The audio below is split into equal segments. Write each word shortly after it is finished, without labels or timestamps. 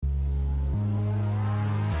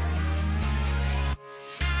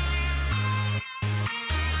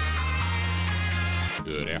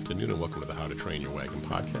Good afternoon and welcome to the How to Train Your Wagon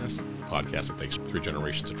podcast, a podcast that takes three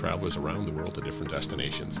generations of travelers around the world to different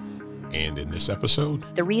destinations. And in this episode,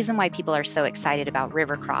 the reason why people are so excited about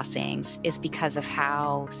river crossings is because of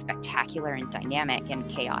how spectacular and dynamic and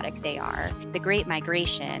chaotic they are. The Great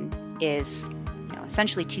Migration is,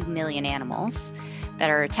 essentially 2 million animals that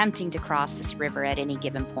are attempting to cross this river at any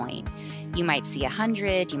given point. You might see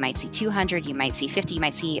 100, you might see 200, you might see 50, you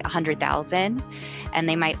might see 100,000, and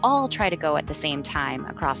they might all try to go at the same time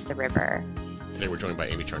across the river. Today we're joined by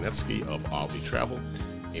Amy Charnetsky of Audley Travel.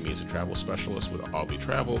 Amy is a travel specialist with Audley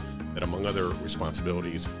Travel that, among other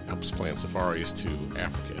responsibilities, helps plan safaris to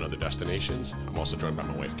Africa and other destinations. I'm also joined by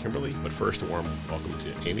my wife, Kimberly. But first, a warm welcome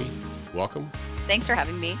to Amy. Welcome. Thanks for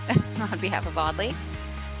having me on behalf of Audley.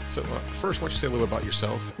 So first, why don't you say a little bit about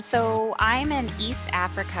yourself? So I'm an East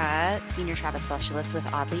Africa senior travel specialist with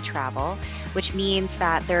Audley Travel, which means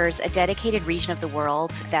that there's a dedicated region of the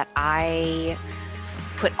world that I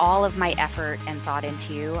put all of my effort and thought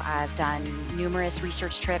into. I've done numerous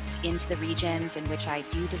research trips into the regions in which I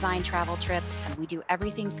do design travel trips. And we do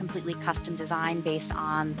everything completely custom designed based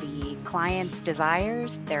on the client's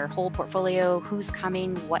desires, their whole portfolio, who's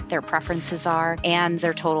coming, what their preferences are, and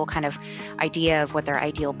their total kind of idea of what their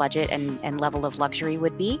ideal budget and level of luxury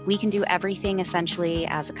would be. We can do everything essentially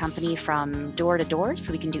as a company from door to door.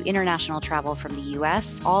 So we can do international travel from the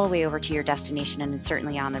US all the way over to your destination and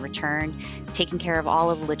certainly on the return, taking care of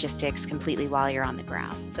all of logistics completely while you're on the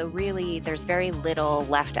ground. So really, there's very little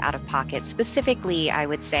left out of pocket. Specifically, I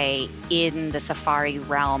would say in the safari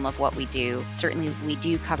realm of what we do. Certainly, we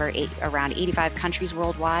do cover around 85 countries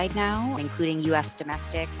worldwide now, including US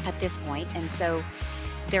domestic at this point. And so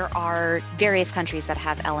there are various countries that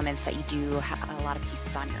have elements that you do have a lot of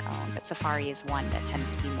pieces on your own, but safari is one that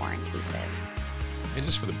tends to be more inclusive. And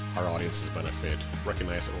just for our audience's benefit,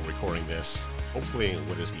 recognize that we're recording this hopefully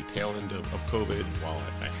what is the tail end of COVID. While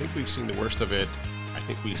I think we've seen the worst of it, I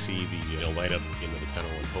think we see the light up into the tunnel,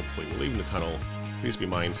 and hopefully we're leaving the tunnel. Please be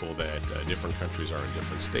mindful that different countries are in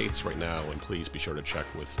different states right now, and please be sure to check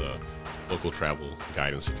with local travel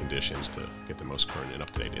guidance and conditions to get the most current and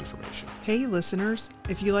up-to-date information. Hey listeners,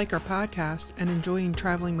 if you like our podcast and enjoying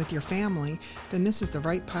traveling with your family, then this is the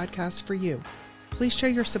right podcast for you. Please show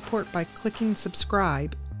your support by clicking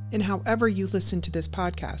subscribe in however you listen to this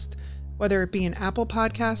podcast, whether it be in Apple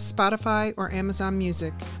Podcasts, Spotify, or Amazon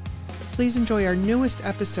Music. Please enjoy our newest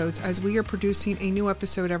episodes as we are producing a new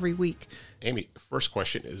episode every week. Amy, first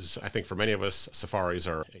question is, I think for many of us, safaris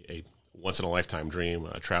are a once-in-a-lifetime dream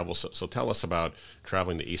travel. So tell us about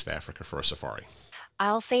traveling to East Africa for a safari.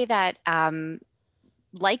 I'll say that,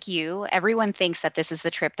 like you, everyone thinks that this is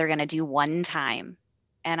the trip they're going to do one time.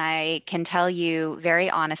 And I can tell you very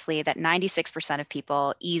honestly that 96% of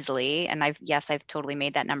people easily, and I've totally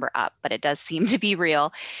made that number up, but it does seem to be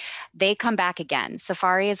real, they come back again.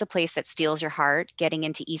 Safari is a place that steals your heart. Getting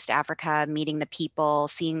into East Africa, meeting the people,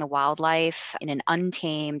 seeing the wildlife in an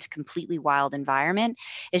untamed, completely wild environment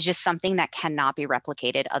is just something that cannot be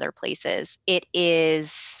replicated other places. It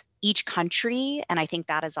is each country, and I think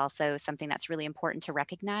that is also something that's really important to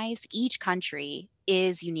recognize, each country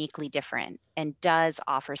is uniquely different and does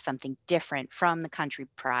offer something different from the country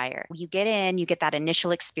prior. You get in, you get that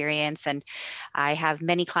initial experience, and I have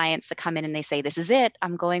many clients that come in and they say, this is it,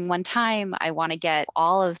 I'm going one time. I want to get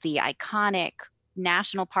all of the iconic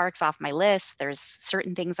national parks off my list. There's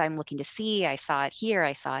certain things I'm looking to see. I saw it here,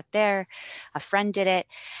 I saw it there. A friend did it.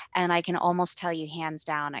 And I can almost tell you hands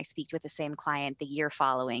down, I speak with the same client the year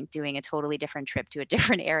following, doing a totally different trip to a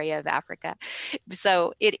different area of Africa.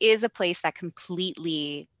 So it is a place that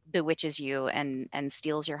completely bewitches you and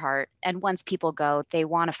steals your heart. And once people go, they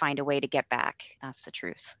want to find a way to get back. That's the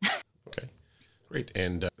truth. Okay. Great.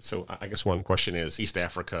 And so I guess one question is, East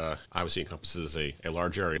Africa obviously encompasses a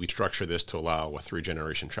large area. We structure this to allow a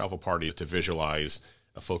three-generation travel party to visualize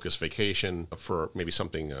a focused vacation. For maybe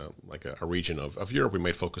something like a region of Europe, we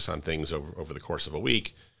might focus on things over the course of a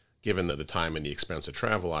week. Given the time and the expense of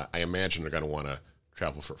travel, I imagine they're going to want to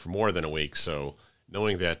travel for more than a week. So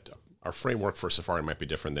knowing that our framework for safari might be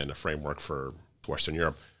different than a framework for Western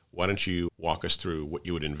Europe, why don't you walk us through what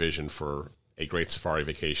you would envision for a great safari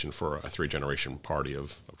vacation for a three-generation party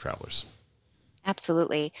of travelers?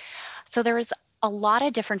 Absolutely. So there's a lot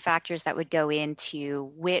of different factors that would go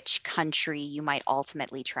into which country you might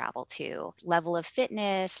ultimately travel to. Level of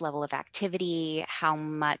fitness, level of activity, how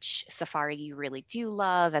much safari you really do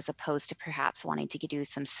love, as opposed to perhaps wanting to do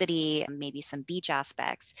some city, maybe some beach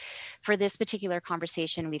aspects. For this particular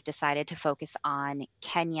conversation, we've decided to focus on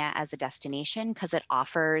Kenya as a destination because it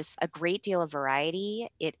offers a great deal of variety.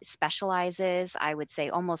 It specializes, I would say,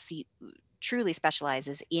 almost truly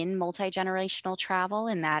specializes in multi-generational travel,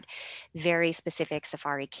 in that very specific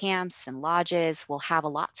safari camps and lodges will have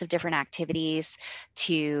lots of different activities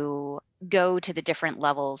to go to the different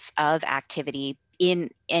levels of activity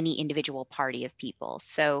in any individual party of people.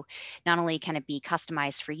 So not only can it be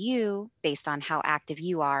customized for you based on how active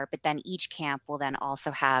you are, but then each camp will then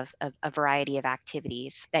also have a variety of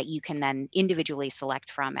activities that you can then individually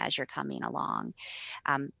select from as you're coming along.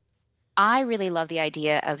 I really love the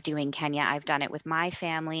idea of doing Kenya. I've done it with my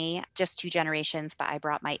family, just 2 generations, but I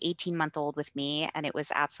brought my 18-month-old with me, and it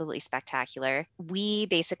was absolutely spectacular. We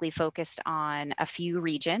basically focused on a few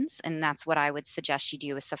regions, and that's what I would suggest you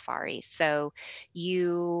do with safari. So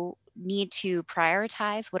you need to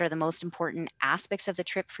prioritize what are the most important aspects of the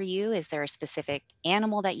trip for you. Is there a specific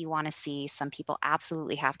animal that you want to see? Some people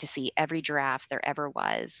absolutely have to see every giraffe there ever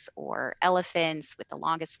was, or elephants with the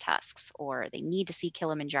longest tusks, or they need to see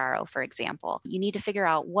Kilimanjaro, for example. You need to figure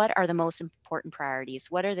out what are the most important priorities.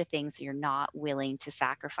 What are the things that you're not willing to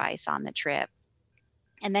sacrifice on the trip?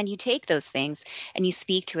 And then you take those things and you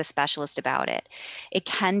speak to a specialist about it. It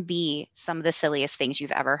can be some of the silliest things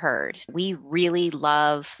you've ever heard. We really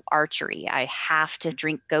love archery. I have to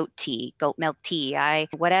drink goat milk tea,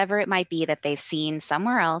 whatever it might be that they've seen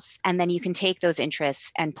somewhere else. And then you can take those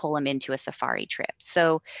interests and pull them into a safari trip.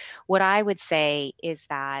 So what I would say is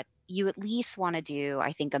that you at least want to do,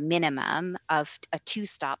 I think, a minimum of a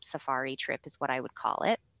 2-stop safari trip is what I would call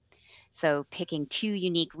it. So picking 2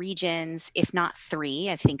 unique regions, if not 3,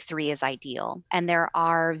 I think 3 is ideal. And there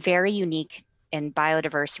are very unique and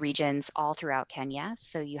biodiverse regions all throughout Kenya.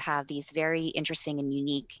 So you have these very interesting and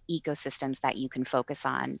unique ecosystems that you can focus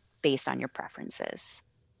on based on your preferences.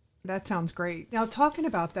 That sounds great. Now, talking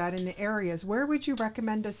about that in the areas, where would you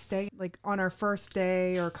recommend us stay? Like on our first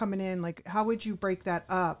day or coming in, like how would you break that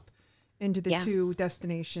up into the 2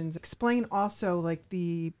 destinations? Explain also like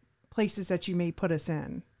the places that you may put us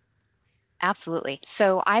in. Absolutely.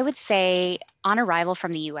 So I would say on arrival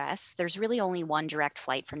from the US, there's really only one direct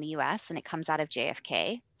flight from the US, and it comes out of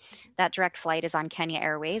JFK. That direct flight is on Kenya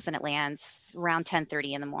Airways, and it lands around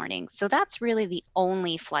 10:30 in the morning. So that's really the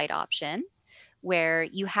only flight option where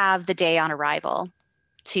you have the day on arrival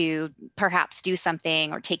to perhaps do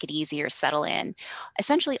something or take it easy or settle in.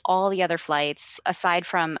 Essentially all the other flights, aside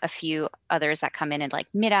from a few others that come in at like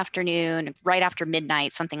mid-afternoon, right after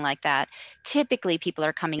midnight, something like that, typically people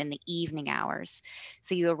are coming in the evening hours.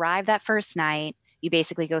 So you arrive that first night, you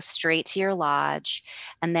basically go straight to your lodge,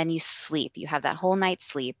 and then you sleep. You have that whole night's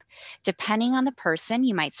sleep. Depending on the person,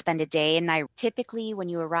 you might spend a day in Nairobi. Typically, when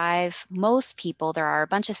you arrive, most people, there are a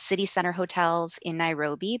bunch of city center hotels in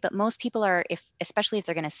Nairobi, but most people are, especially if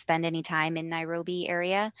they're going to spend any time in Nairobi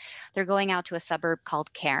area, they're going out to a suburb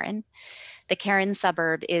called Karen. The Karen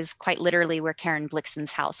suburb is quite literally where Karen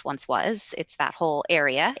Blixen's house once was. It's that whole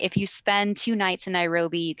area. If you spend 2 nights in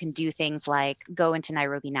Nairobi, you can do things like go into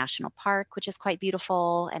Nairobi National Park, which is quite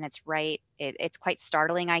beautiful. And it's quite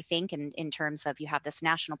startling, I think, in terms of you have this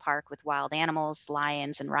national park with wild animals,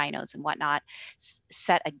 lions and rhinos and whatnot,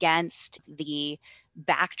 set against the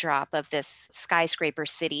backdrop of this skyscraper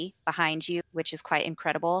city behind you, which is quite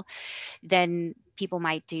incredible. Then people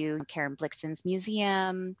might do Karen Blixen's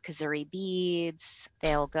museum, Kazuri beads.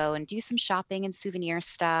 They'll go and do some shopping and souvenir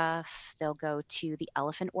stuff. They'll go to the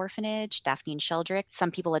elephant orphanage, Daphne and Sheldrick.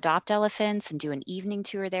 Some people adopt elephants and do an evening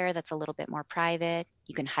tour there that's a little bit more private.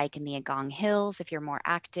 You can hike in the Agong Hills if you're more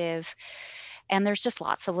active. And there's just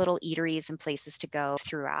lots of little eateries and places to go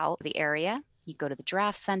throughout the area. You go to the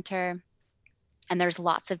Giraffe Center. And there's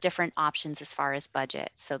lots of different options as far as budget.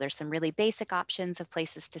 So there's some really basic options of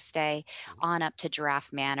places to stay on up to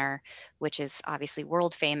Giraffe Manor, which is obviously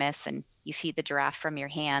world famous, and you feed the giraffe from your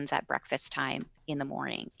hands at breakfast time in the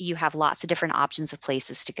morning. You have lots of different options of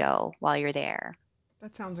places to go while you're there.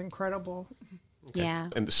 That sounds incredible. Okay. Yeah.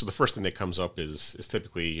 And so the first thing that comes up is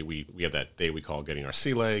typically we have that day we call getting our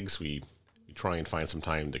sea legs. We try and find some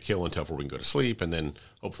time to kill until we can go to sleep, and then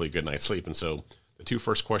hopefully a good night's sleep. And so the 2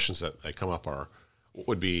 first questions that come up are, what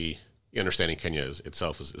would be, understanding Kenya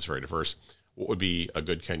itself is very diverse, what would be a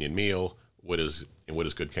good Kenyan meal? What is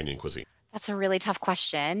good Kenyan cuisine? That's a really tough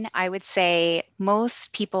question. I would say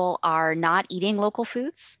most people are not eating local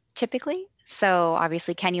foods typically. So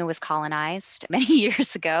obviously Kenya was colonized many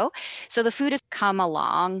years ago. So the food has come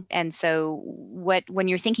along. And so when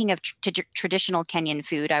you're thinking of traditional Kenyan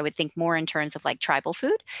food, I would think more in terms of like tribal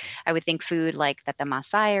food. I would think food like that the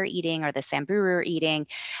Maasai are eating or the Samburu are eating.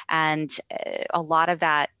 And a lot of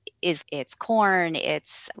that it's corn,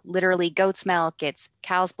 it's literally goat's milk, it's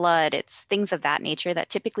cow's blood, it's things of that nature that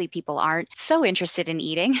typically people aren't so interested in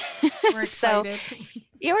eating. We're excited.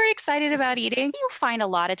 You're excited about eating. You'll find a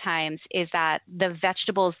lot of times is that the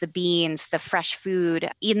vegetables, the beans, the fresh food,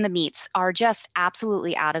 even the meats are just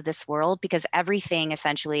absolutely out of this world because everything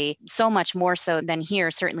essentially, so much more so than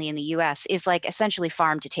here, certainly in the US, is like essentially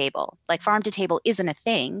farm to table. Like farm to table isn't a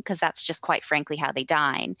thing because that's just quite frankly how they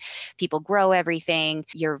dine. People grow everything.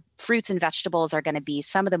 Your fruits and vegetables are going to be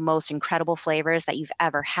some of the most incredible flavors that you've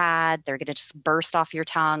ever had. They're going to just burst off your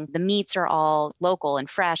tongue. The meats are all local and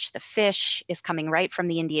fresh. The fish is coming right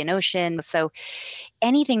from the Indian Ocean. So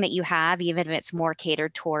anything that you have, even if it's more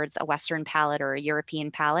catered towards a Western palate or a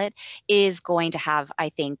European palate, is going to have, I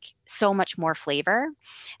think, so much more flavor.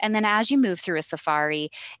 And then as you move through a safari,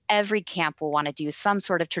 every camp will want to do some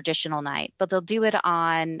sort of traditional night, but they'll do it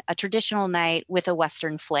on a traditional night with a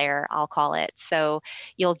Western flair, I'll call it. So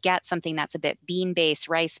you'll get something that's a bit bean-based,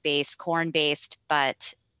 rice-based, corn-based,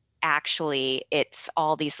 but actually it's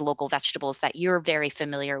all these local vegetables that you're very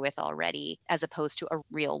familiar with already, as opposed to a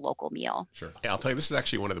real local meal. Sure. Yeah, I'll tell you, this is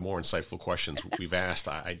actually one of the more insightful questions we've asked.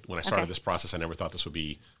 When I started this process, I never thought this would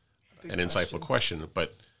be an insightful question.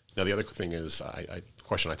 But the other thing is, the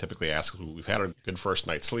question I typically ask is, we've had a good first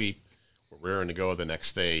night's sleep. We're raring to go the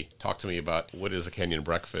next day. Talk to me about what is a Kenyan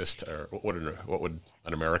breakfast, or what would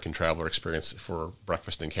an American traveler experience for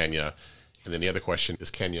breakfast in Kenya? And then the other question,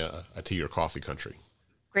 is Kenya a tea or coffee country?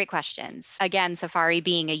 Great questions. Again, safari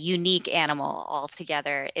being a unique animal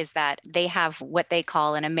altogether is that they have what they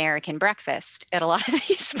call an American breakfast at a lot of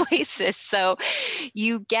these places. So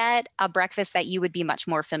you get a breakfast that you would be much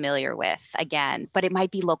more familiar with, again, but it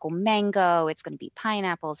might be local mango, it's going to be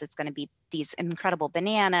pineapples, it's going to be these incredible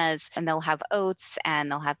bananas, and they'll have oats and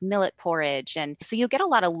they'll have millet porridge. And so you'll get a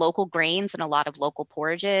lot of local grains and a lot of local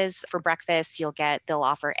porridges for breakfast. They'll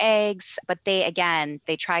offer eggs, but they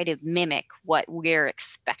try to mimic what we're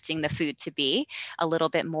expecting the food to be a little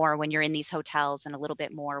bit more when you're in these hotels and a little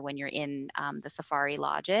bit more when you're in the safari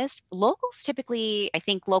lodges. Locals typically, I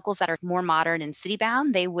think locals that are more modern and city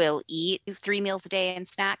bound, they will eat 3 meals a day and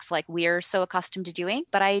snacks like we're so accustomed to doing.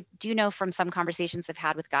 But I do know from some conversations I've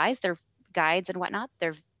had with guides and whatnot,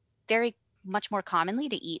 they're very much more commonly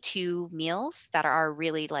to eat 2 meals that are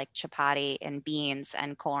really like chapati and beans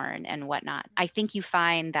and corn and whatnot. I think you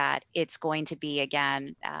find that it's going to be,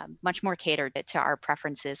 again, much more catered to our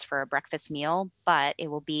preferences for a breakfast meal, but it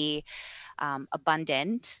will be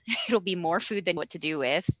abundant. It'll be more food than what to do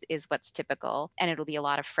with is what's typical. And it'll be a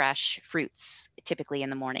lot of fresh fruits, typically in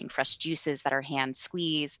the morning, fresh juices that are hand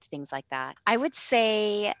squeezed, things like that. I would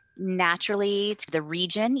say naturally, the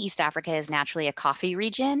region, East Africa is naturally a coffee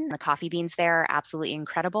region. The coffee beans there are absolutely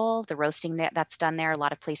incredible. The roasting that's done there, a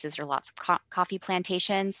lot of places are lots of coffee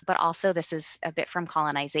plantations, but also this is a bit from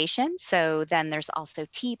colonization. So then there's also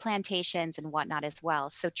tea plantations and whatnot as well.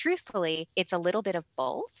 So truthfully, it's a little bit of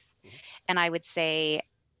both. And I would say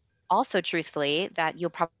also truthfully that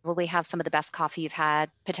you'll probably have some of the best coffee you've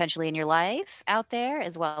had potentially in your life out there,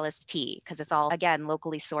 as well as tea, because it's all, again,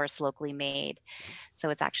 locally sourced, locally made.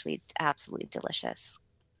 So it's actually absolutely delicious.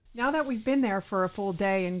 Now that we've been there for a full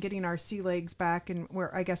day and getting our sea legs back and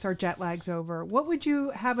where I guess our jet lag's over, what would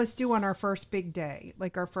you have us do on our first big day,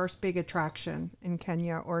 like our first big attraction in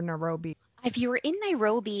Kenya or Nairobi? If you were in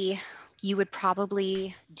Nairobi, you would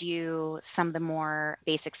probably do some of the more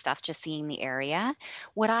basic stuff, just seeing the area.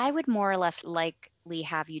 What I would more or less likely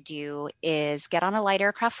have you do is get on a light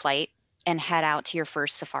aircraft flight and head out to your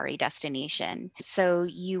first safari destination. So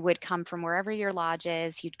you would come from wherever your lodge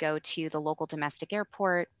is, you'd go to the local domestic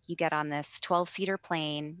airport, you get on this 12-seater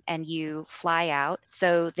plane and you fly out.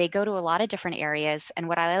 So they go to a lot of different areas. And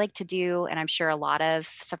what I like to do, and I'm sure a lot of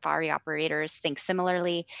safari operators think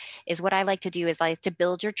similarly, is what I like to do is I like to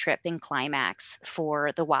build your trip in climax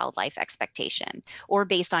for the wildlife expectation, or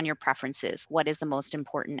based on your preferences, what is the most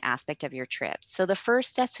important aspect of your trip. So the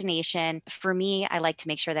first destination, for me, I like to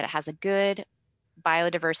make sure that it has a good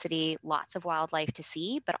biodiversity, lots of wildlife to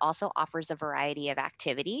see, but also offers a variety of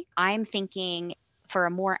activity. I'm thinking for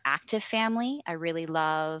a more active family, I really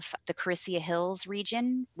love the Carissa Hills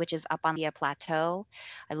region, which is up on the plateau.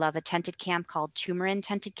 I love a tented camp called Tumarin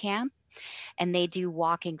Tented Camp, and they do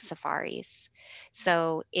walking safaris.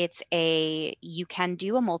 So you can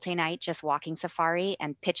do a multi-night just walking safari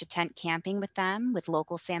and pitch a tent camping with them with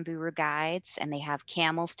local Samburu guides, and they have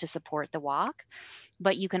camels to support the walk.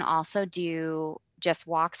 But you can also do just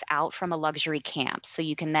walks out from a luxury camp. So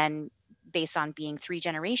you can then, based on being 3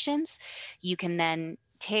 generations, you can then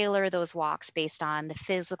tailor those walks based on the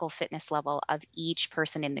physical fitness level of each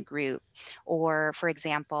person in the group. Or, for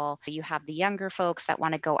example, you have the younger folks that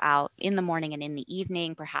want to go out in the morning and in the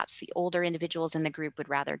evening. Perhaps the older individuals in the group would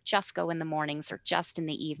rather just go in the mornings or just in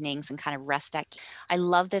the evenings and kind of rest at. I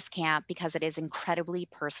love this camp because it is incredibly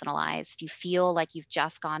personalized. You feel like you've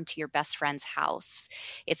just gone to your best friend's house.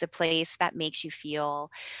 It's a place that makes you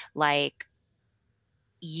feel like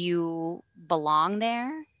you belong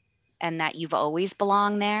there and that you've always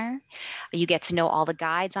belonged there. You get to know all the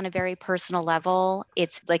guides on a very personal level.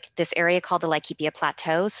 It's like this area called the Laikipia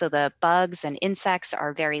Plateau. So the bugs and insects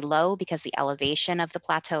are very low because the elevation of the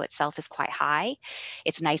plateau itself is quite high.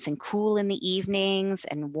 It's nice and cool in the evenings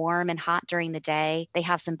and warm and hot during the day. They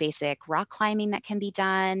have some basic rock climbing that can be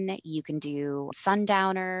done. You can do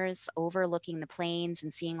sundowners overlooking the plains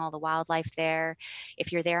and seeing all the wildlife there.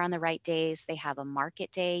 If you're there on the right days, they have a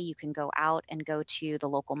market day. You can go out and go to the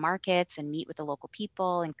local market and meet with the local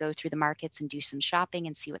people and go through the markets and do some shopping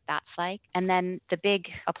and see what that's like. And then the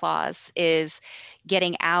big applause is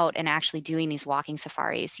getting out and actually doing these walking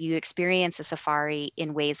safaris. You experience a safari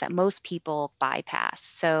in ways that most people bypass.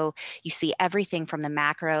 So you see everything from the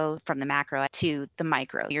macro to the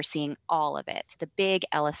micro. You're seeing all of it. The big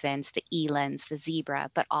elephants, the elands, the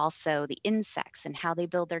zebra, but also the insects and how they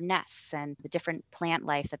build their nests and the different plant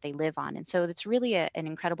life that they live on. And so it's really an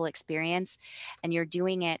incredible experience. And you're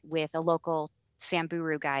doing it with a local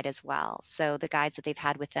Samburu guide as well. So the guides that they've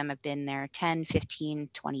had with them have been there 10, 15,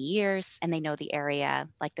 20 years, and they know the area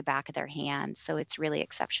like the back of their hand. So it's really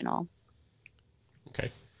exceptional.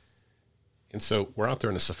 Okay. And so we're out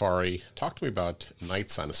there in a safari. Talk to me about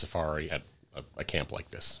nights on a safari at a camp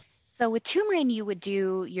like this. So with Tumarin, you would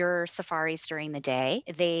do your safaris during the day.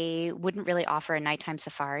 They wouldn't really offer a nighttime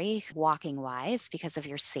safari walking wise because of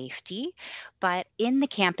your safety. But in the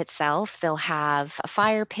camp itself, they'll have a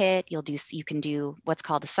fire pit. You can do what's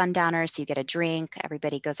called a sundowner. So you get a drink.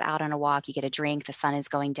 Everybody goes out on a walk. You get a drink. The sun is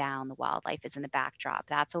going down. The wildlife is in the backdrop.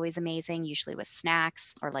 That's always amazing, usually with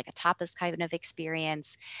snacks or like a tapas kind of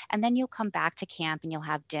experience. And then you'll come back to camp and you'll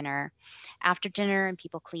have dinner. After dinner and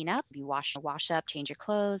people clean up, you wash up, change your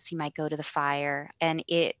clothes. You might go to the fire. And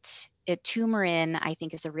at Tumarin, I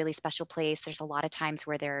think, is a really special place. There's a lot of times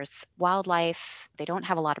where there's wildlife. They don't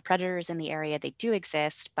have a lot of predators in the area. They do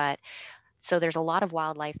exist, but so there's a lot of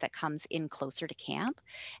wildlife that comes in closer to camp,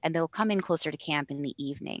 and they'll come in closer to camp in the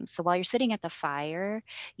evening. So while you're sitting at the fire,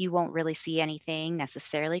 you won't really see anything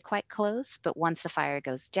necessarily quite close. But once the fire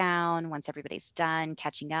goes down, once everybody's done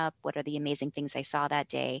catching up, what are the amazing things they saw that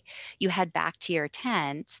day, you head back to your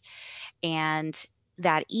tent. And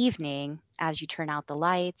that evening, as you turn out the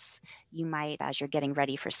lights, you might, as you're getting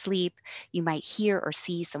ready for sleep, you might hear or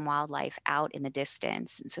see some wildlife out in the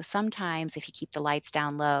distance. And so sometimes if you keep the lights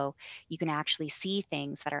down low, you can actually see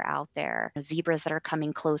things that are out there. Zebras that are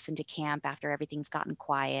coming close into camp after everything's gotten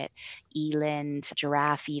quiet, eland,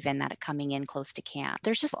 giraffe even that are coming in close to camp.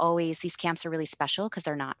 There's just always, these camps are really special because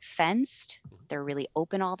they're not fenced. They're really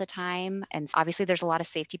open all the time. And obviously there's a lot of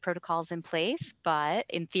safety protocols in place, but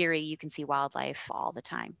in theory, you can see wildlife all the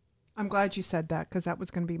time. I'm glad you said that because that was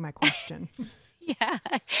going to be my question. Yeah,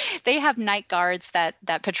 they have night guards that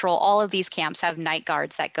patrol. All of these camps have night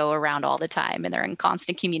guards that go around all the time, and they're in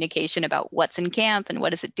constant communication about what's in camp and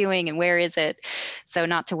what is it doing and where is it. So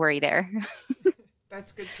not to worry there.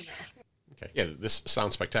 That's good to know. Okay. Yeah, this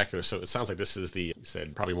sounds spectacular. So it sounds like this is you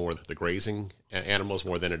said probably more the grazing animals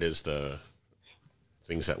more than it is the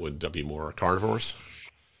things that would be more carnivores.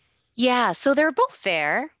 Yeah, so they're both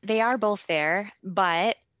there. They are both there,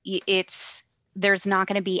 but there's not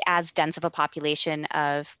going to be as dense of a population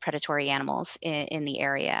of predatory animals in the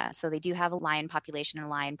area. So they do have a lion population and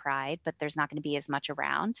lion pride, but there's not going to be as much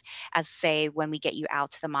around as, say, when we get you out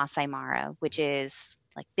to the Masai Mara, which is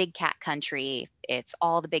like big cat country. It's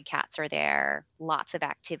all the big cats are there, lots of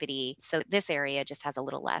activity. So this area just has a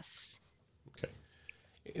little less. Okay.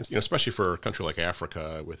 Especially for a country like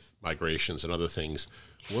Africa with migrations and other things,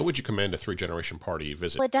 what would you commend a 3-generation party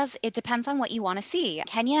visit? Well, it depends on what you want to see.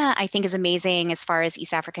 Kenya, I think, is amazing as far as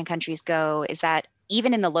East African countries go, is that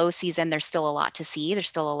even in the low season, there's still a lot to see. There's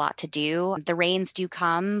still a lot to do. The rains do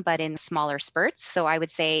come, but in smaller spurts. So I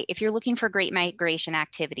would say if you're looking for great migration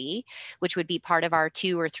activity, which would be part of our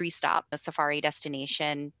 2 or 3 stop safari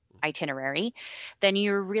destination itinerary, then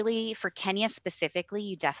you're really, for Kenya specifically,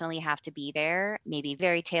 you definitely have to be there maybe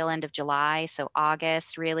very tail end of July. So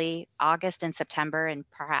August and September, and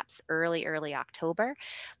perhaps early October.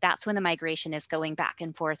 That's when the migration is going back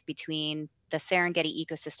and forth between the Serengeti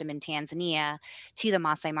ecosystem in Tanzania to the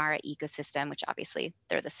Masai Mara ecosystem, which obviously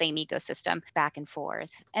they're the same ecosystem, back and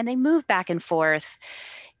forth. And they move back and forth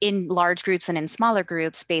in large groups and in smaller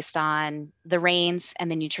groups based on the rains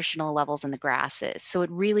and the nutritional levels in the grasses. So it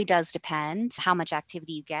really does depend how much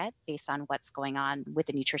activity you get based on what's going on with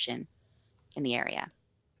the nutrition in the area.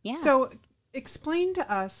 Yeah. So explain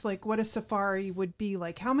to us like what a safari would be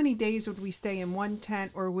like. How many days would we stay in one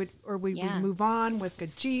tent, or would we move on with a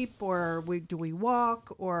Jeep, or do we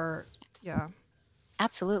walk, or yeah.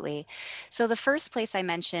 Absolutely. So the first place I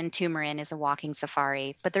mentioned, Tumarin, is a walking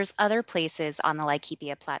safari, but there's other places on the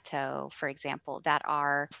Laikipia Plateau, for example, that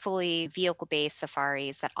are fully vehicle-based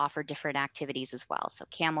safaris that offer different activities as well. So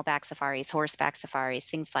camelback safaris, horseback safaris,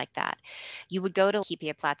 things like that. You would go to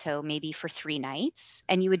Laikipia Plateau maybe for 3 nights,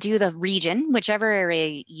 and you would do the region, whichever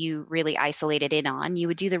area you really isolated in on, you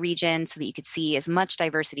would do the region so that you could see as much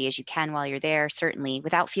diversity as you can while you're there, certainly,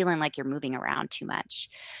 without feeling like you're moving around too much.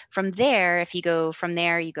 From there, if you go from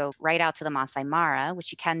there, you go right out to the Masai Mara,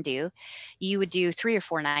 which you can do. You would do 3 or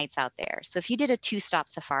 4 nights out there. So if you did a 2-stop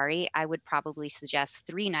safari, I would probably suggest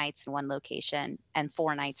 3 nights in one location and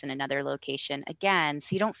 4 nights in another location again,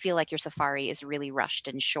 so you don't feel like your safari is really rushed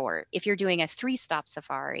and short. If you're doing a 3-stop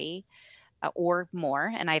safari, or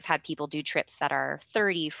more. And I've had people do trips that are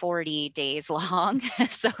 30, 40 days long.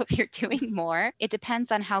 So if you're doing more, it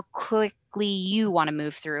depends on how quickly you want to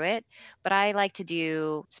move through it. But I like to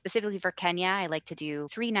do, specifically for Kenya, I like to do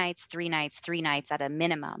 3 nights, 3 nights, 3 nights at a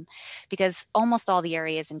minimum, because almost all the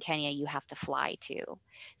areas in Kenya you have to fly to.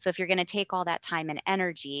 So if you're going to take all that time and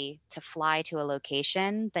energy to fly to a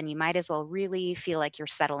location, then you might as well really feel like you're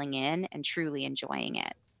settling in and truly enjoying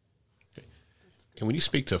it. And when you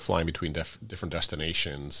speak to flying between different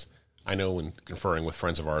destinations, I know when conferring with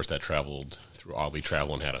friends of ours that traveled through Audley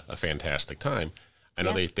Travel and had a fantastic time, I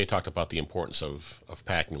know they talked about the importance of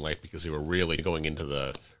packing light because they were really going into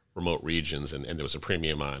the remote regions and there was a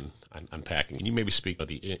premium on packing. Can you maybe speak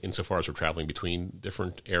about insofar as we're traveling between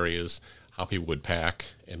different areas, how people would pack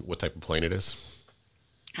and what type of plane it is?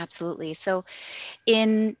 Absolutely. So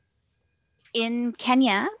in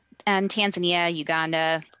Kenya and Tanzania,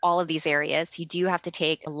 Uganda, all of these areas, you do have to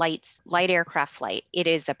take a light aircraft flight. It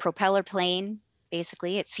is a propeller plane.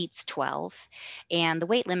 Basically, it seats 12. And the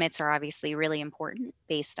weight limits are obviously really important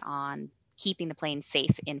based on keeping the plane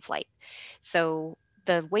safe in flight. So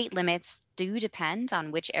the weight limits do depend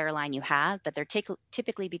on which airline you have, but they're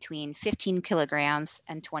typically between 15 kilograms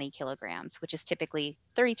and 20 kilograms, which is typically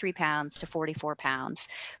 33 pounds to 44 pounds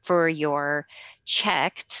for your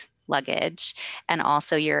checked luggage and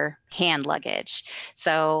also your hand luggage.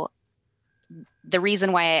 So the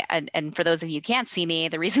reason why, and for those of you who can't see me,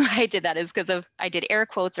 the reason why I did that is because I did air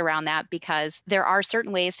quotes around that, because there are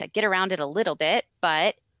certain ways to get around it a little bit,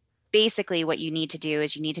 but basically what you need to do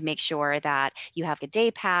is you need to make sure that you have a day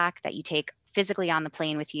pack that you take physically on the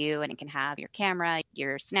plane with you, and it can have your camera,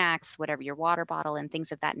 your snacks, whatever, your water bottle and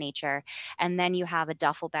things of that nature. And then you have a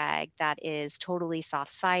duffel bag that is totally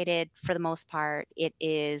soft-sided for the most part. It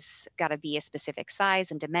is got to be a specific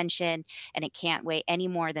size and dimension, and it can't weigh any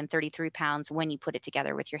more than 33 pounds when you put it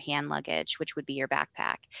together with your hand luggage, which would be your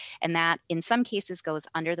backpack. And that in some cases goes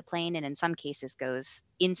under the plane, and in some cases goes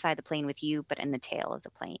inside the plane with you, but in the tail of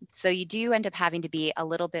the plane. So you do end up having to be a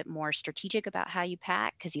little bit more strategic about how you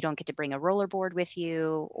pack, because you don't get to bring a rollerboard with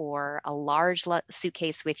you or a large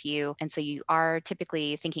suitcase with you. And so you are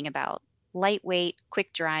typically thinking about lightweight,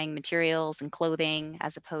 quick drying materials and clothing,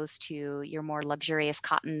 as opposed to your more luxurious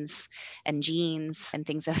cottons and jeans and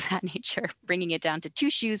things of that nature, bringing it down to 2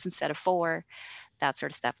 shoes instead of 4, that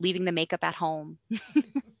sort of stuff, leaving the makeup at home.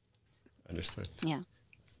 Understood. Yeah.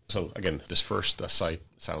 So again, this first site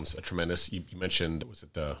sounds tremendous. You mentioned, was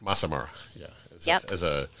it the Masai Mara? Yeah. As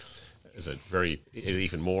a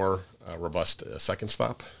even more robust second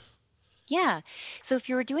stop? Yeah. So if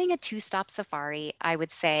you were doing a 2-stop safari, I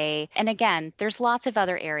would say, and again, there's lots of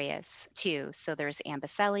other areas too. So there's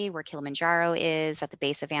Amboseli, where Kilimanjaro is, at the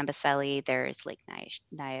base of Amboseli. There's Lake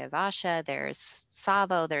Naivasha, there's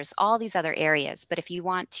Tsavo, there's all these other areas. But if you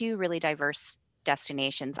want 2 really diverse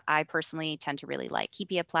destinations, I personally tend to really like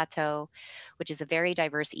Laikipia Plateau, which is a very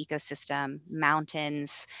diverse ecosystem,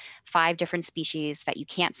 mountains, 5 different species that you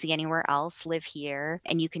can't see anywhere else live here,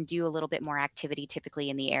 and you can do a little bit more activity typically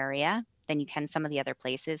in the area than you can some of the other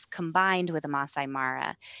places, combined with the Masai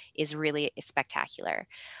Mara is really spectacular.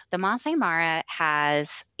 The Masai Mara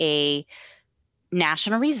has a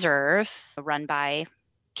national reserve run by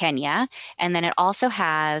Kenya. And then it also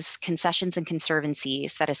has concessions and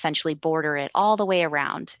conservancies that essentially border it all the way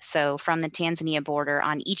around. So from the Tanzania border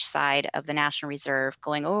on each side of the National Reserve,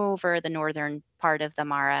 going over the northern part of the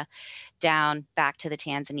Mara, down back to the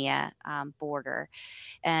Tanzania border.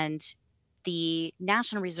 And the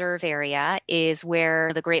National Reserve area is where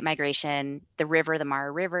the Great Migration, the river, the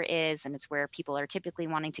Mara River is, and it's where people are typically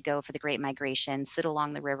wanting to go for the Great Migration, sit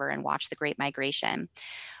along the river and watch the Great Migration.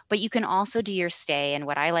 But you can also do your stay, and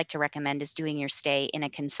what I like to recommend is doing your stay in a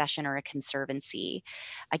concession or a conservancy.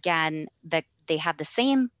 Again, they have the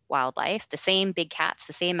same wildlife, the same big cats,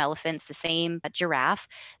 the same elephants, the same giraffe.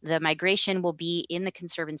 The migration will be in the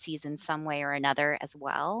conservancies in some way or another as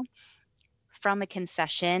well. From a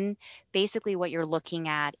concession, basically what you're looking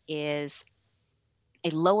at is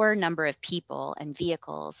a lower number of people and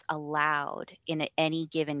vehicles allowed in any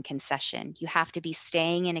given concession. You have to be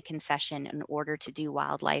staying in a concession in order to do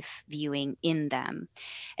wildlife viewing in them.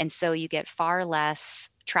 And so you get far less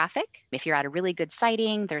traffic. If you're at a really good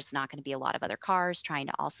sighting, there's not going to be a lot of other cars trying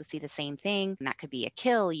to also see the same thing. And that could be a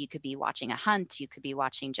kill. You could be watching a hunt. You could be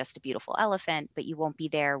watching just a beautiful elephant, but you won't be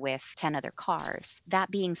there with 10 other cars. That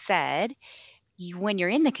being said, when you're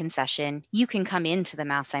in the concession, you can come into the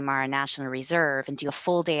Masai Mara National Reserve and do a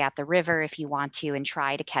full day at the river if you want to and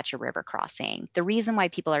try to catch a river crossing. The reason why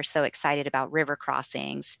people are so excited about river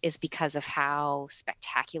crossings is because of how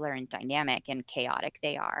spectacular and dynamic and chaotic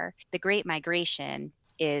they are. The Great Migration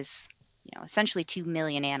is essentially 2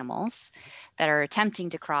 million animals that are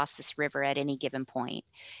attempting to cross this river at any given point.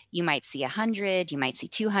 You might see 100, you might see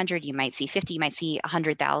 200, you might see 50, you might see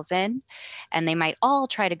 100,000, and they might all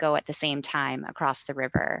try to go at the same time across the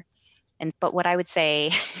river. But what I would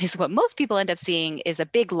say is what most people end up seeing is a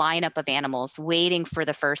big lineup of animals waiting for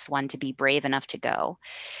the first one to be brave enough to go.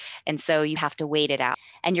 And so you have to wait it out.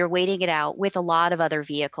 And you're waiting it out with a lot of other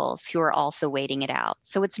vehicles who are also waiting it out.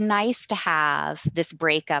 So it's nice to have this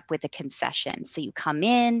breakup with a concession. So you come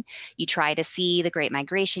in, you try to see the Great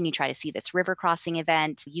Migration, you try to see this river crossing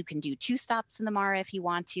event. You can do 2 stops in the Mara if you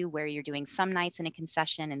want to, where you're doing some nights in a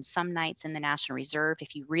concession and some nights in the National Reserve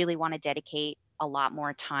if you really want to dedicate a lot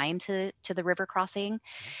more time to the river crossing.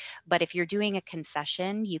 But if you're doing a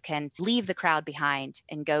concession, you can leave the crowd behind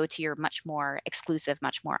and go to your much more exclusive,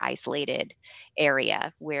 much more isolated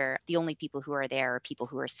area where the only people who are there are people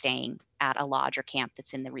who are staying at a lodge or camp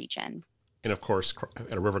that's in the region. And of course,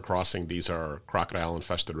 at a river crossing, these are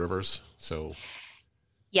crocodile-infested rivers, so...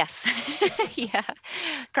 Yes. Yeah.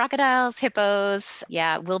 Crocodiles, hippos,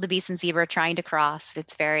 wildebeest and zebra trying to cross.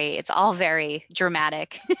 It's all very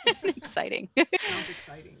dramatic and exciting. Sounds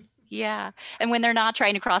exciting. Yeah. And when they're not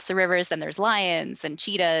trying to cross the rivers, then there's lions and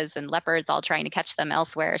cheetahs and leopards all trying to catch them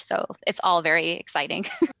elsewhere. So it's all very exciting.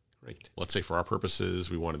 Great. Let's say for our purposes,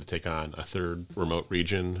 we wanted to take on a third remote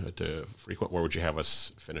region to frequent. Where would you have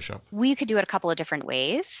us finish up? We could do it a couple of different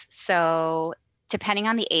ways. So depending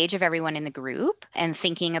on the age of everyone in the group and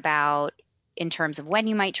thinking about in terms of when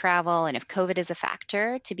you might travel and if COVID is a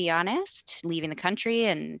factor, to be honest, leaving the country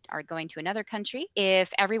and are going to another country.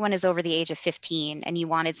 If everyone is over the age of 15 and you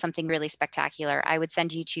wanted something really spectacular, I would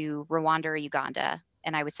send you to Rwanda or Uganda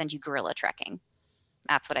and I would send you gorilla trekking.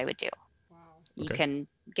 That's what I would do. Wow. You Okay. can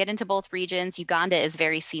get into both regions. Uganda is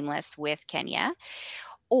very seamless with Kenya.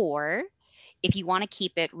 Or if you want to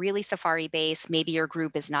keep it really safari based, maybe your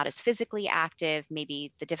group is not as physically active,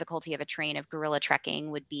 maybe the difficulty of a train of gorilla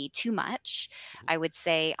trekking would be too much. I would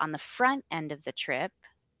say on the front end of the trip,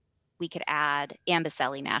 we could add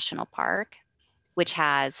Amboseli National Park, which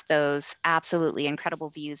has those absolutely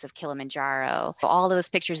incredible views of Kilimanjaro. All those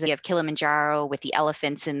pictures of Kilimanjaro with the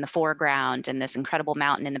elephants in the foreground and this incredible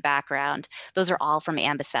mountain in the background, those are all from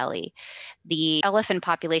Amboseli. The elephant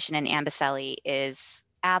population in Amboseli is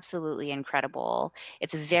absolutely incredible.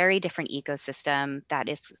 It's a very different ecosystem that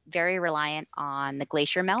is very reliant on the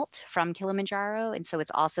glacier melt from Kilimanjaro. And so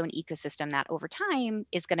it's also an ecosystem that over time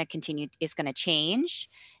is going to change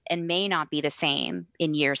and may not be the same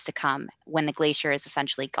in years to come when the glacier is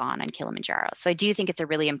essentially gone on Kilimanjaro. So I do think it's a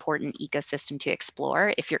really important ecosystem to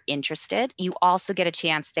explore if you're interested. You also get a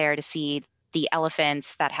chance there to see the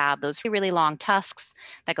elephants that have those really long tusks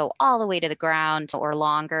that go all the way to the ground or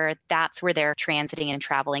longer. That's where they're transiting and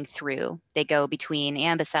traveling through. They go between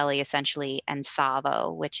Amboseli essentially and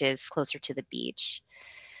Tsavo, which is closer to the beach.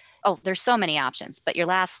 Oh, there's so many options, but your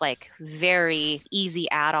last very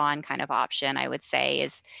easy add-on kind of option, I would say,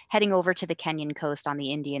 is heading over to the Kenyan coast on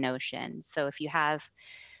the Indian Ocean. So if you have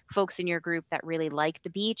folks in your group that really like the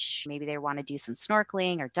beach, maybe they want to do some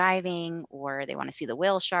snorkeling or diving, or they want to see the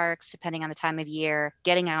whale sharks, depending on the time of year,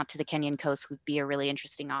 getting out to the Kenyan coast would be a really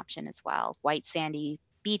interesting option as well. White sandy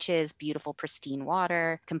beaches, beautiful, pristine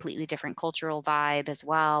water, completely different cultural vibe as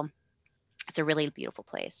well. It's a really beautiful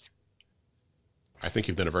place. I think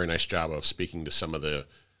you've done a very nice job of speaking to some of the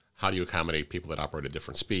how do you accommodate people that operate at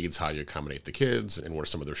different speeds? How do you accommodate the kids? And what are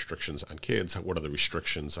some of the restrictions on kids? What are the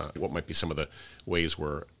restrictions? What might be some of the ways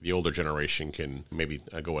where the older generation can maybe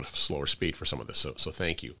go at a slower speed for some of this? So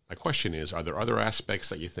thank you. My question is, are there other aspects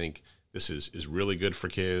that you think this is really good for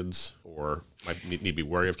kids or might need to be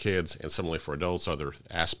wary of kids? And similarly for adults, are there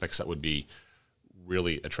aspects that would be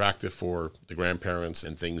really attractive for the grandparents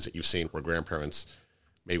and things that you've seen where grandparents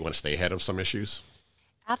maybe want to stay ahead of some issues?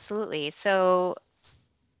 Absolutely. So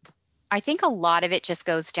I think a lot of it just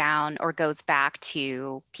goes down or goes back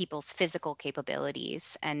to people's physical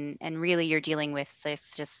capabilities. And really you're dealing with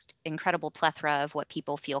this just incredible plethora of what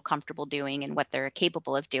people feel comfortable doing and what they're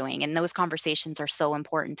capable of doing. And those conversations are so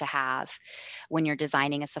important to have when you're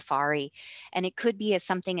designing a safari. And it could be as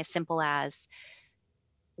something as simple as,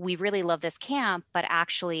 we really love this camp, but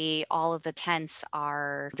actually all of the tents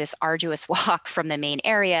are this arduous walk from the main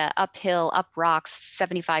area, uphill, up rocks,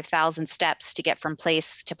 75,000 steps to get from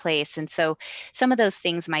place to place. And so some of those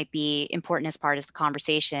things might be important as part of the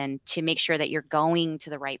conversation to make sure that you're going to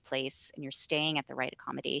the right place and you're staying at the right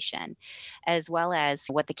accommodation, as well as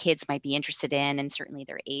what the kids might be interested in and certainly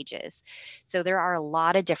their ages. So there are a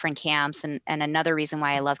lot of different camps. And another reason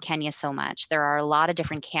why I love Kenya so much, there are a lot of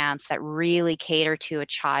different camps that really cater to a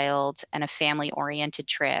child and a family-oriented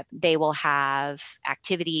trip. They will have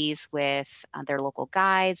activities with their local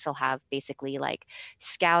guides. They'll have basically like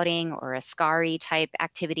scouting or Askari type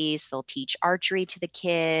activities. They'll teach archery to the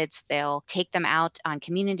kids. They'll take them out on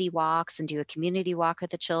community walks and do a community walk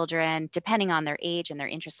with the children, depending on their age and their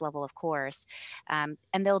interest level, of course. And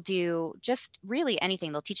they'll do just really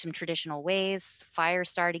anything. They'll teach them traditional ways, fire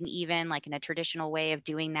starting even, like in a traditional way of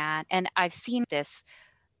doing that. And I've seen this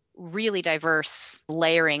really diverse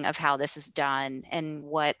layering of how this is done and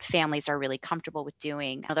what families are really comfortable with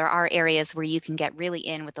doing. Now, there are areas where you can get really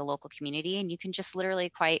in with the local community and you can just literally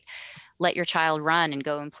quite let your child run and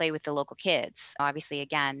go and play with the local kids. Obviously,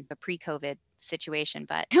 again, a pre-COVID situation,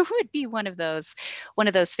 but it would be one of those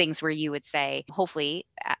things where you would say, hopefully,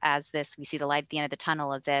 as this, we see the light at the end of the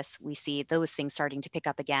tunnel of this, we see those things starting to pick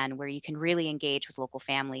up again, where you can really engage with local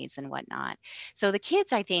families and whatnot. So the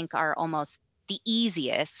kids, I think, are almost the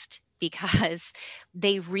easiest because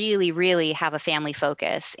they really, really have a family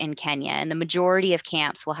focus in Kenya. And the majority of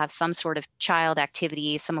camps will have some sort of child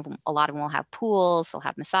activity. A lot of them will have pools, they'll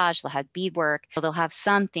have massage, they'll have beadwork. So they'll have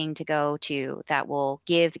something to go to that will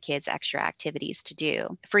give the kids extra activities to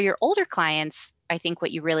do. For your older clients, I think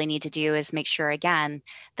what you really need to do is make sure, again,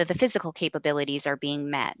 that the physical capabilities are being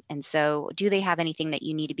met. And so do they have anything that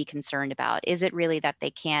you need to be concerned about? Is it really that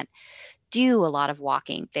they can't do a lot of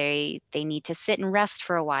walking? They need to sit and rest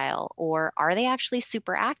for a while, or are they actually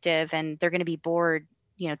super active and they're going to be bored,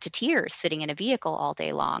 to tears sitting in a vehicle all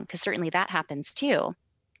day long? Because certainly that happens too.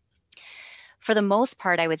 For the most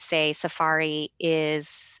part, I would say safari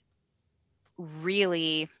is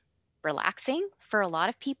really relaxing for a lot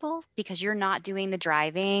of people because you're not doing the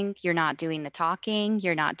driving, you're not doing the talking,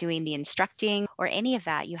 you're not doing the instructing or any of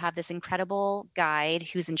that. You have this incredible guide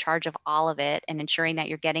who's in charge of all of it and ensuring that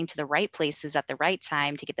you're getting to the right places at the right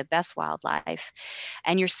time to get the best wildlife.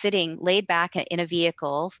 And you're sitting laid back in a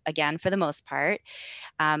vehicle, again, for the most part,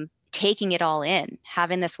 taking it all in,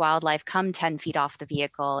 having this wildlife come 10 feet off the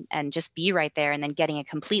vehicle and just be right there, and then getting a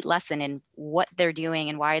complete lesson in what they're doing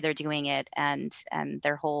and why they're doing it and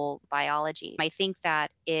their whole biology. I think that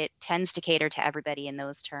it tends to cater to everybody in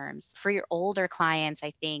those terms. For your older clients,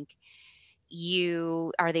 I think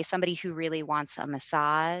are they somebody who really wants a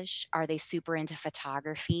massage? Are they super into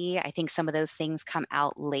photography? I think some of those things come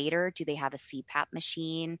out later. Do they have a CPAP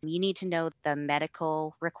machine? You need to know the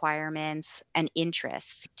medical requirements and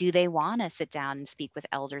interests. Do they want to sit down and speak with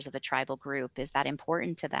elders of a tribal group? Is that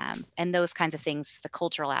important to them? And those kinds of things, the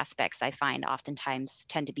cultural aspects, I find oftentimes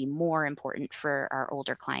tend to be more important for our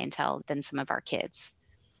older clientele than some of our kids.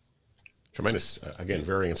 Tremendous. Again,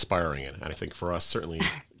 very inspiring. And I think for us, certainly,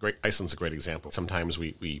 Iceland's a great example. Sometimes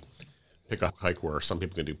we pick a hike where some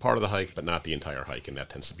people can do part of the hike, but not the entire hike, and that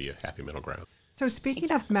tends to be a happy middle ground. So speaking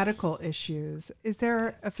of medical issues, is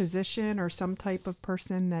there a physician or some type of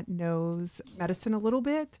person that knows medicine a little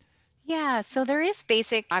bit? Yeah, so there is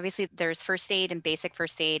obviously there's first aid and basic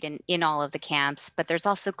first aid in all of the camps, but there's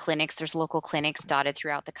also there's local clinics dotted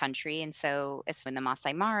throughout the country. And so in the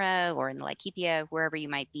Masai Mara or in the Laikipia, wherever you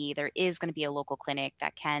might be, there is going to be a local clinic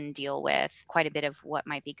that can deal with quite a bit of what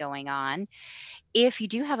might be going on. If you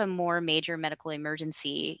do have a more major medical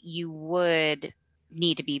emergency, you would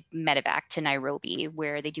need to be medevac to Nairobi,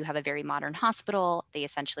 where they do have a very modern hospital. They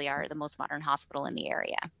essentially are the most modern hospital in the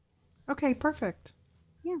area. Okay, perfect.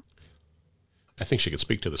 Yeah. I think she could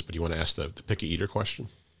speak to this, but you want to ask the picky eater question?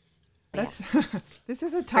 That's this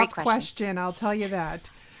is a tough question, I'll tell you that.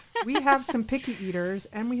 We have some picky eaters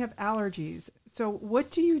and we have allergies. So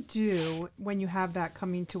what do you do when you have that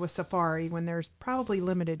coming to a safari when there's probably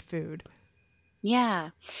limited food? Yeah.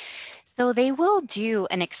 So they will do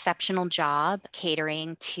an exceptional job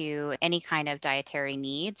catering to any kind of dietary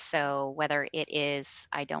needs. So whether it is,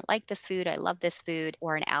 I don't like this food, I love this food,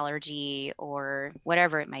 or an allergy, or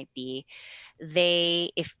whatever it might be,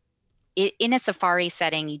 if in a safari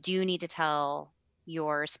setting, you do need to tell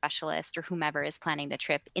your specialist or whomever is planning the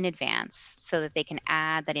trip in advance so that they can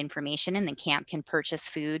add that information, and the camp can purchase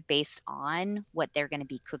food based on what they're going to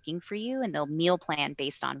be cooking for you, and they'll meal plan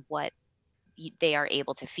based on what they are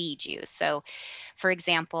able to feed you. So, for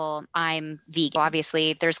example, I'm vegan.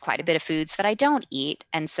 Obviously, there's quite a bit of foods that I don't eat.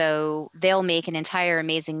 And so they'll make an entire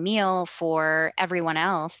amazing meal for everyone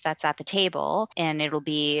else that's at the table. And it'll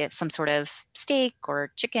be some sort of steak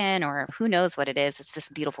or chicken or who knows what it is. It's this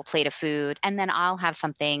beautiful plate of food. And then I'll have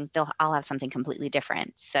something completely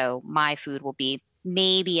different. So my food will be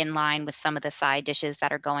maybe in line with some of the side dishes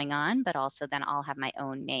that are going on, but also then I'll have my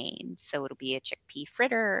own main. So it'll be a chickpea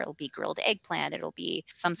fritter, it'll be grilled eggplant, it'll be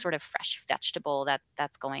some sort of fresh vegetable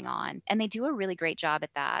that's going on. And they do a really great job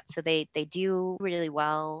at that. So they do really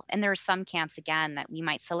well. And there are some camps, again, that we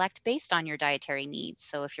might select based on your dietary needs.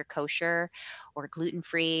 So if you're kosher or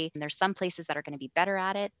gluten-free, there's some places that are going to be better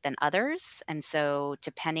at it than others. And so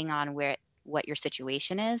depending on what your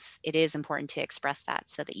situation is, it is important to express that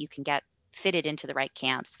so that you can get fitted into the right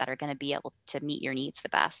camps that are going to be able to meet your needs the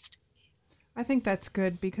best. I think that's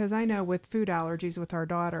good because I know with food allergies with our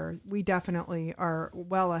daughter, we definitely are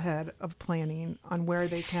well ahead of planning on where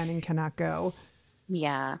they can and cannot go.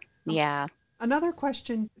 Yeah. Another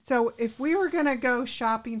question. So if we were going to go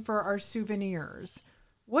shopping for our souvenirs,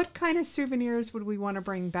 what kind of souvenirs would we want to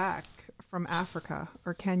bring back from Africa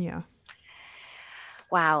or Kenya?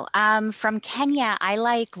 Wow. From Kenya, I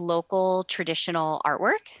like local traditional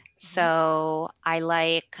artwork. So I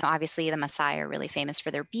like, obviously, the Maasai are really famous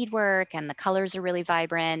for their beadwork and the colors are really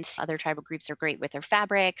vibrant. Other tribal groups are great with their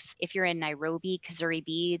fabrics. If you're in Nairobi, Kazuri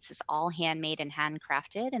Beads is all handmade and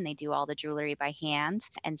handcrafted, and they do all the jewelry by hand.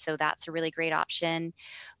 And so that's a really great option.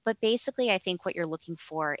 But basically, I think what you're looking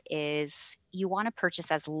for is you want to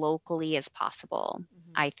purchase as locally as possible,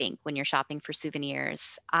 I think, when you're shopping for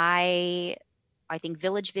souvenirs. I think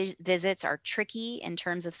village visits are tricky in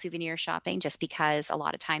terms of souvenir shopping just because a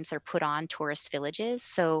lot of times they're put on tourist villages.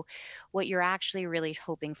 So what you're actually really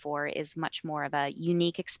hoping for is much more of a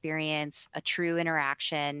unique experience, a true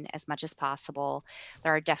interaction as much as possible.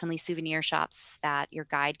 There are definitely souvenir shops that your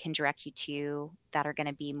guide can direct you to that are going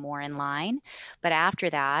to be more in line. But after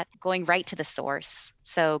that, going right to the source.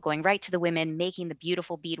 So going right to the women making the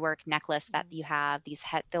beautiful beadwork necklace that you have.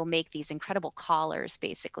 They'll make these incredible collars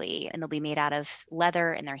basically, and they'll be made out of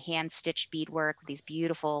leather and they're hand stitched beadwork with these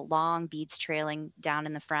beautiful long beads trailing down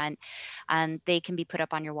in the front. And they can be put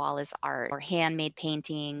up on your wall as art or handmade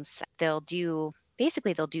paintings. They'll do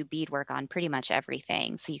beadwork on pretty much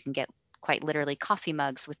everything. So you can get quite literally coffee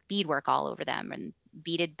mugs with beadwork all over them and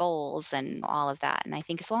beaded bowls and all of that. And I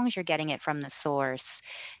think as long as you're getting it from the source,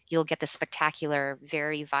 you'll get the spectacular,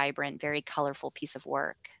 very vibrant, very colorful piece of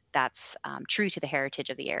work that's true to the heritage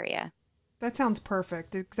of the area. That sounds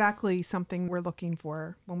perfect. Exactly something we're looking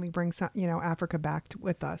for when we bring Africa back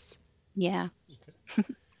with us. Yeah. Okay.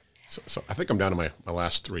 So I think I'm down to my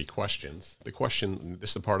last three questions. This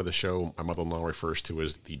is the part of the show my mother-in-law refers to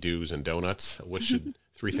as the do's and donuts. What should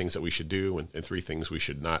three things that we should do and three things we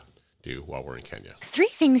should not do while we're in Kenya? Three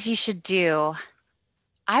things you should do.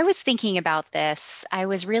 I was thinking about this. I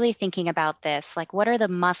was really thinking about this. Like, what are the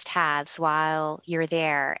must-haves while you're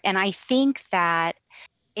there? And I think that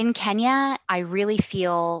in Kenya, I really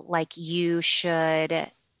feel like you should,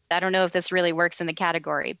 I don't know if this really works in the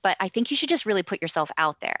category, but I think you should just really put yourself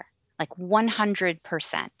out there, like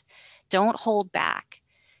 100%. Don't hold back.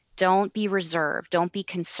 Don't be reserved. Don't be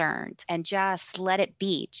concerned, and just let it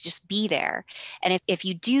be. Just be there. And if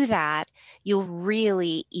you do that, you'll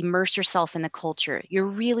really immerse yourself in the culture.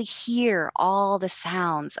 You'll really hear all the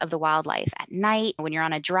sounds of the wildlife at night. When you're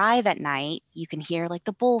on a drive at night, you can hear like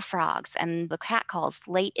the bullfrogs and the catcalls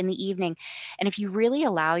late in the evening. And if you really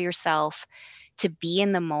allow yourself to be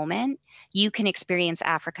in the moment, you can experience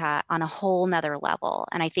Africa on a whole nother level.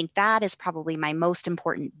 And I think that is probably my most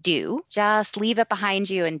important do. Just leave it behind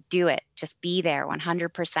you and do it. Just be there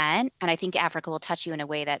 100%. And I think Africa will touch you in a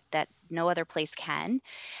way that no other place can.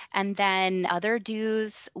 And then other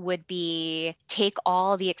do's would be take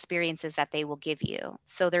all the experiences that they will give you.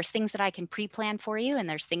 So there's things that I can pre-plan for you and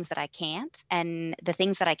there's things that I can't. And the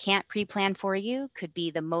things that I can't pre-plan for you could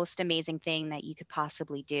be the most amazing thing that you could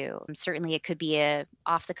possibly do. And certainly it could be a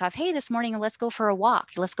off the cuff, hey, this morning, let's go for a walk.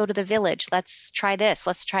 Let's go to the village. Let's try this.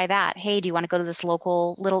 Let's try that. Hey, do you want to go to this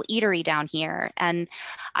local little eatery down here? And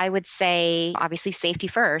I would say, obviously safety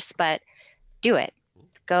first, but do it.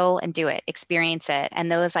 Go and do it, experience it.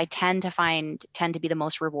 And those I tend to be the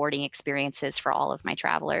most rewarding experiences for all of my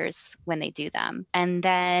travelers when they do them. And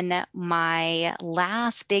then my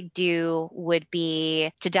last big do would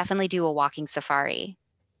be to definitely do a walking safari.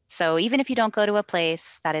 So even if you don't go to a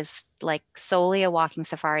place that is like solely a walking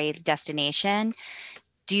safari destination,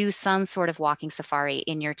 do some sort of walking safari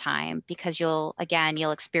in your time, because you'll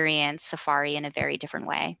experience safari in a very different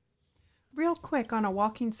way. Real quick, on a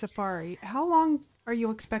walking safari, how long are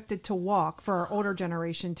you expected to walk for our older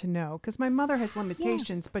generation to know? Because my mother has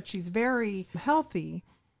limitations, but she's very healthy.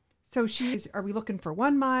 So are we looking for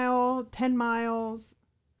 1 mile, 10 miles?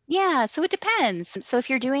 Yeah, so it depends. So if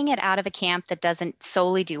you're doing it out of a camp that doesn't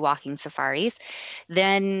solely do walking safaris,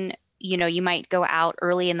 then you might go out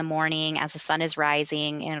early in the morning as the sun is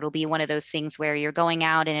rising, and it'll be one of those things where you're going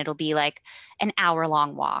out and it'll be like an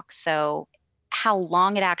hour-long walk. So how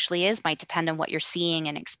long it actually is might depend on what you're seeing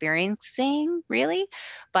and experiencing, really.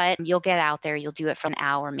 But you'll get out there, you'll do it for an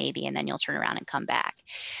hour maybe, and then you'll turn around and come back.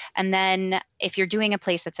 And then if you're doing a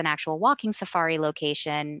place that's an actual walking safari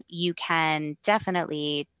location, you can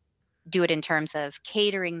definitely do it in terms of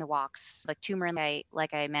catering the walks. Like Turmeric,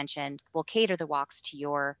 like I mentioned, will cater the walks to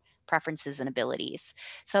your preferences and abilities.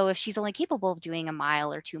 So if she's only capable of doing a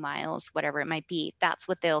mile or 2 miles, whatever it might be, that's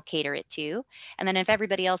what they'll cater it to. And then if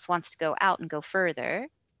everybody else wants to go out and go further,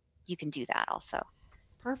 you can do that also.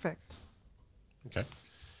 Perfect. Okay.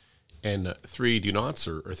 And 3 do nots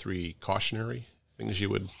or 3 cautionary things you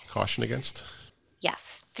would caution against?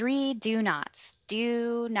 Yes. 3 do nots.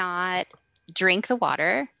 Do not drink the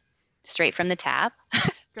water straight from the tap.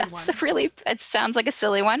 It sounds like a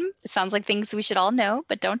silly one. It sounds like things we should all know,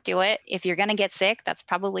 but don't do it. If you're going to get sick, that's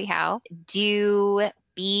probably how. Do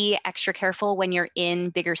be extra careful when you're in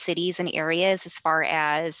bigger cities and areas as far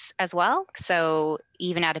as well. So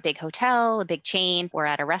even at a big hotel, a big chain, or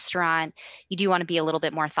at a restaurant, you do want to be a little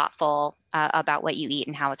bit more thoughtful about what you eat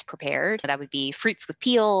and how it's prepared. That would be fruits with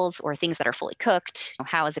peels or things that are fully cooked.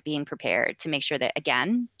 How is it being prepared to make sure that,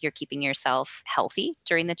 again, you're keeping yourself healthy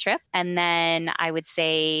during the trip? And then I would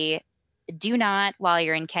say, do not, while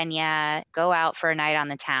you're in Kenya, go out for a night on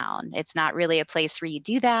the town. It's not really a place where you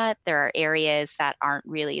do that. There are areas that aren't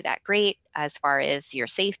really that great as far as your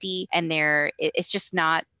safety, and it's just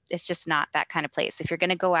not that kind of place. If you're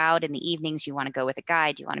going to go out in the evenings, you want to go with a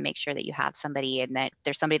guide. You want to make sure that you have somebody and that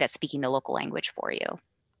there's somebody that's speaking the local language for you.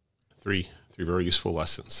 3 very useful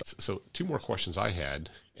lessons. So 2 more questions I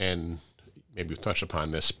had, and maybe we've touched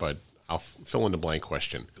upon this, but I'll fill in the blank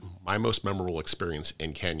question. My most memorable experience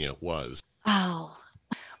in Kenya was?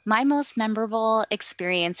 My most memorable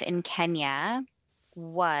experience in Kenya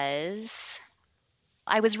was,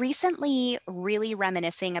 I was recently really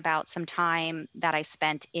reminiscing about some time that I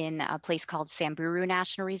spent in a place called Samburu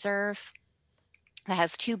National Reserve. That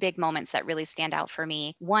has 2 big moments that really stand out for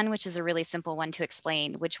me. One, which is a really simple one to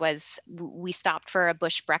explain, which was we stopped for a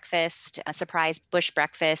bush breakfast, a surprise bush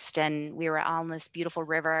breakfast, and we were on this beautiful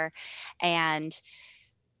river. And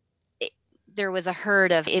there was a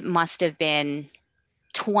herd of, it must have been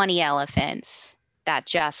 20 elephants that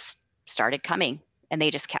just started coming. And they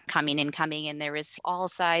just kept coming. And there was all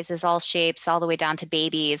sizes, all shapes, all the way down to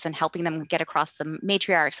babies, and helping them get across, the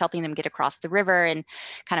matriarchs helping them get across the river, and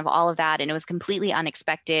kind of all of that. And it was completely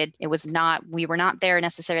unexpected. We were not there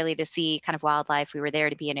necessarily to see kind of wildlife. We were there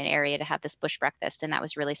to be in an area to have this bush breakfast. And that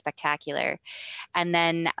was really spectacular. And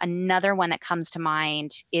then another one that comes to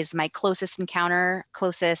mind is my closest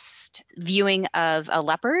viewing of a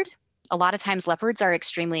leopard. A lot of times leopards are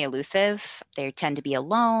extremely elusive. They tend to be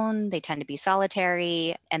alone, they tend to be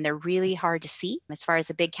solitary, and they're really hard to see as far as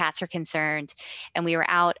the big cats are concerned. And we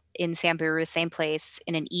were out in Samburu, same place,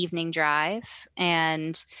 in an evening drive,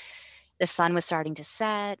 and the sun was starting to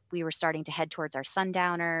set. We were starting to head towards our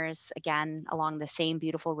sundowners, again, along the same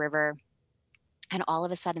beautiful river. And all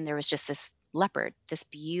of a sudden there was just this leopard, this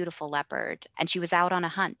beautiful leopard, and she was out on a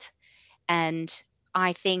hunt. And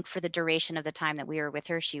I think for the duration of the time that we were with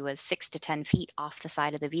her, she was 6 to 10 feet off the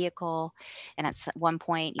side of the vehicle. And at one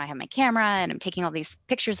point, I have my camera and I'm taking all these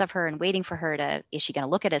pictures of her and waiting for her is she going to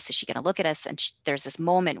look at us? Is she going to look at us? And there's this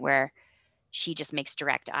moment where she just makes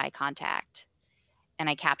direct eye contact. And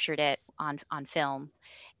I captured it on film.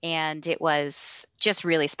 And it was just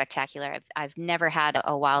really spectacular. I've never had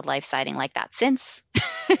a wildlife sighting like that since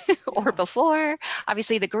or before.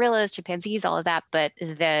 Obviously the gorillas, chimpanzees, all of that, but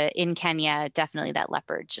in Kenya, definitely that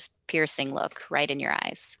leopard, just piercing look right in your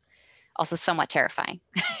eyes. Also somewhat terrifying.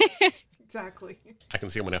 Exactly. I can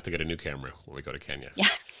see I'm going to have to get a new camera when we go to Kenya. Yeah.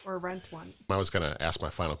 Or rent one. I was going to ask my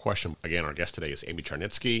final question. Again, our guest today is Amy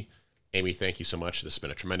Charnitsky. Amy, thank you so much. This has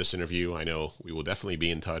been a tremendous interview. I know we will definitely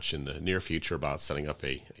be in touch in the near future about setting up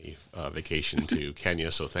a vacation to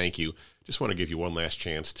Kenya, so thank you. Just want to give you one last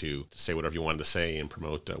chance to say whatever you wanted to say and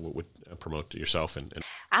promote yourself. And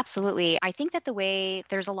Absolutely. I think that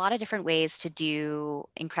there's a lot of different ways to do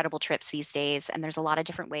incredible trips these days, and there's a lot of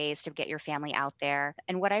different ways to get your family out there.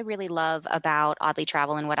 And what I really love about Oddly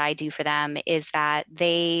Travel and what I do for them is that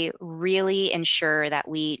they really ensure that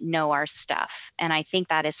we know our stuff. And I think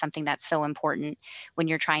that is something that's so important when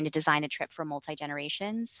you're trying to design a trip for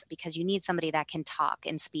multi-generations, because you need somebody that can talk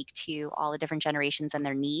and speak to all the different generations and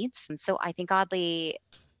their needs. And so I think Oddly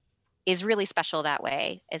is really special that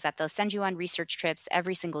way, is that they'll send you on research trips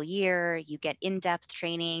every single year. You get in-depth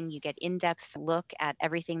training, you get in-depth look at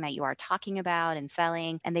everything that you are talking about and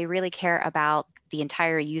selling, and they really care about the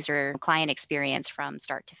entire user client experience from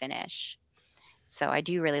start to finish. So I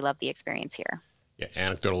do really love the experience here. Yeah,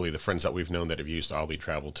 anecdotally, the friends that we've known that have used Oddly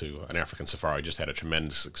Travel to an African safari just had a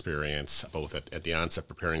tremendous experience, both at the onset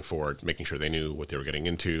preparing for it, making sure they knew what they were getting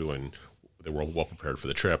into and they were well prepared for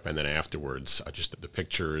the trip, and then afterwards, just the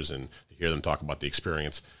pictures and hear them talk about the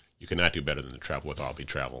experience. You cannot do better than to travel with Oddly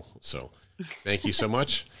Travel. So thank you so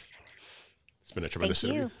much. It's been a tremendous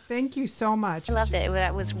interview. Thank you so much. I loved it.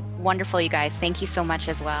 That was wonderful, you guys. Thank you so much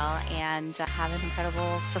as well. And have an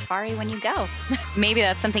incredible safari when you go. Maybe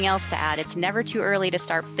that's something else to add. It's never too early to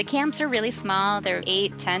start. The camps are really small. They're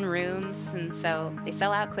 8-10 rooms. And so they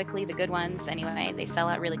sell out quickly, the good ones. Anyway, they sell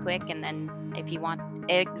out really quick. And then if you want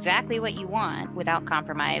exactly what you want without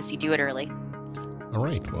compromise, you do it early. All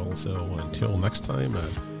right. Well, so until next time,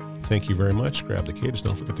 thank you very much. Grab the kids.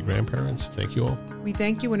 Don't forget the grandparents. Thank you all. We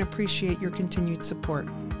thank you and appreciate your continued support.